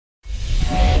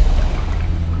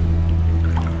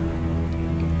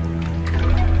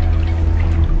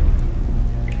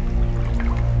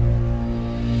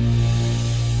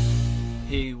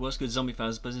what's good, zombie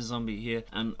fans? Buzzing Zombie here,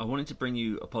 and I wanted to bring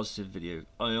you a positive video.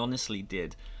 I honestly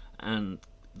did, and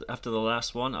after the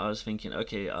last one I was thinking,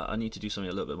 okay, I need to do something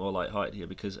a little bit more light-hearted here,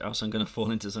 because else I'm going to fall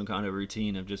into some kind of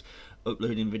routine of just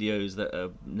uploading videos that are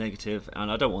negative, and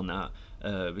I don't want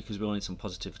that, because we all need some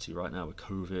positivity right now with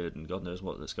COVID and God knows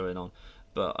what that's going on.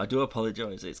 But I do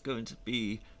apologise, it's going to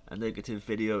be a negative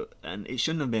video, and it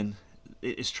shouldn't have been.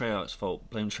 It's Treyarch's fault,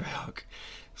 blame Treyarch.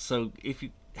 So if you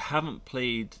haven't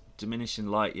played Diminishing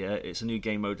Light yet, it's a new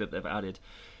game mode that they've added.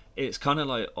 It's kind of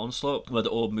like Onslaught, where the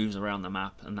orb moves around the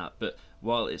map and that, but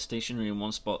while it's stationary in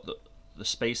one spot, the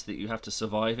space that you have to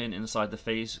survive in inside the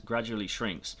phase gradually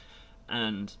shrinks.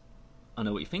 And I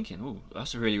know what you're thinking, oh,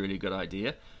 that's a really, really good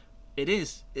idea. It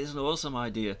is, it's an awesome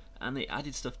idea, and they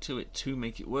added stuff to it to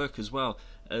make it work as well.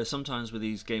 Sometimes with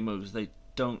these game modes they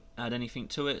don't add anything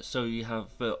to it, so you have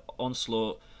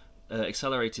Onslaught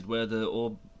accelerated, where the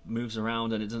orb moves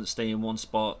around and it doesn't stay in one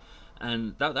spot,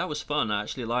 and that was fun. I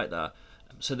actually like that.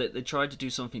 So that they tried to do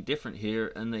something different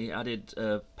here, and they added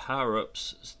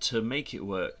power-ups to make it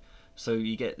work. So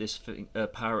you get this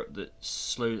power-up that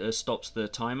stops the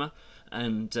timer,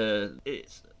 and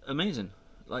it's amazing.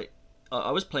 Like,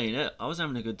 I was playing it, I was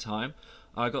having a good time.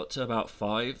 I got to about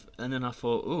 5, and then I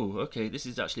thought, oh, okay, this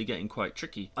is actually getting quite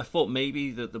tricky. I thought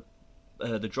maybe that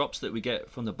the drops that we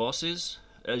get from the bosses,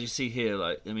 as you see here,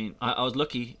 like, I mean, I was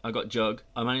lucky. I got Jug.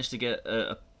 I managed to get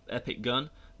a epic gun.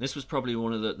 This was probably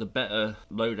one of the better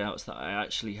loadouts that I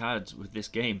actually had with this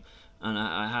game, and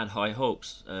I had high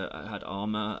hopes. I had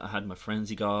armor, I had my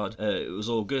frenzy guard, it was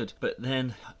all good. But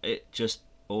then it just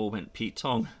all went Pete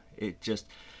Tong. It just,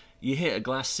 you hit a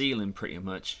glass ceiling pretty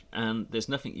much, and there's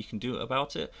nothing you can do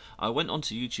about it. I went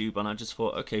onto YouTube and I just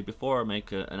thought, okay, before I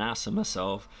make an ass of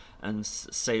myself and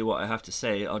say what I have to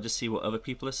say, I'll just see what other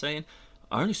people are saying.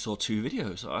 I only saw 2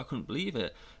 videos, so I couldn't believe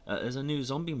it. There's a new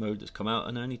zombie mode that's come out,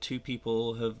 and only 2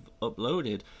 people have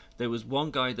uploaded. There was one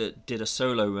guy that did a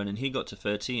solo run, and he got to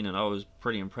 13, and I was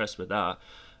pretty impressed with that.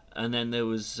 And then there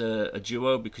was a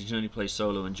duo, because you can only play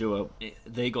solo and duo.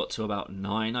 They got to about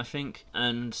 9, I think,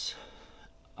 and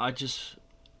I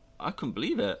couldn't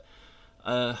believe it.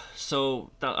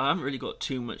 So that I haven't really got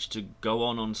too much to go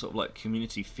on sort of like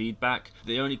community feedback.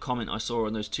 The only comment I saw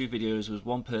on those 2 videos was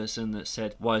one person that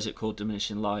said, why is it called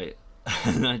Diminishing Light?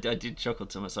 And I did chuckle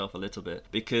to myself a little bit,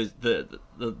 because the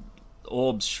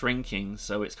orb's shrinking,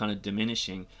 so it's kind of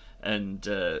diminishing, and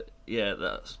yeah,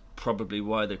 that's probably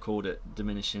why they called it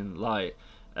Diminishing Light.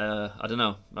 I don't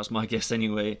know, that's my guess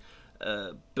anyway.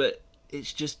 But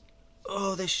it's just,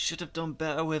 oh, they should have done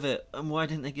better with it, and why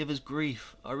didn't they give us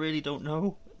grief? I really don't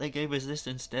know. They gave us this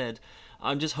instead.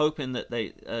 I'm just hoping that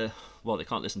they, well, they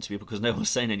can't listen to me because no one's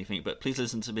saying anything, but please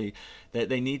listen to me.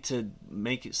 They need to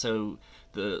make it so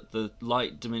the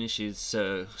light diminishes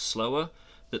slower,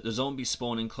 that the zombies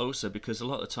spawn in closer, because a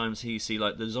lot of times here you see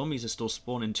like the zombies are still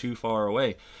spawning too far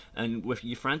away, and if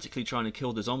you're frantically trying to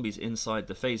kill the zombies inside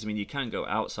the phase, I mean, you can go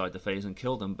outside the phase and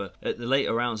kill them, but at the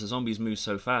later rounds the zombies move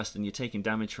so fast and you're taking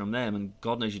damage from them, and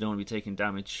God knows you don't want to be taking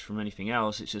damage from anything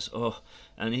else. It's just, oh,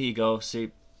 and here you go,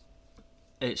 see,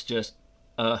 it's just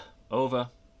over.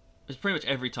 It's pretty much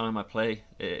every time I play,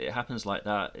 it happens like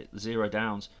that, 0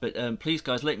 downs. But please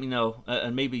guys, let me know,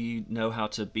 and maybe you know how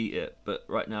to beat it, but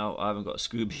right now I haven't got a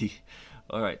Scooby.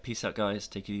 Alright, peace out guys,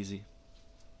 take it easy.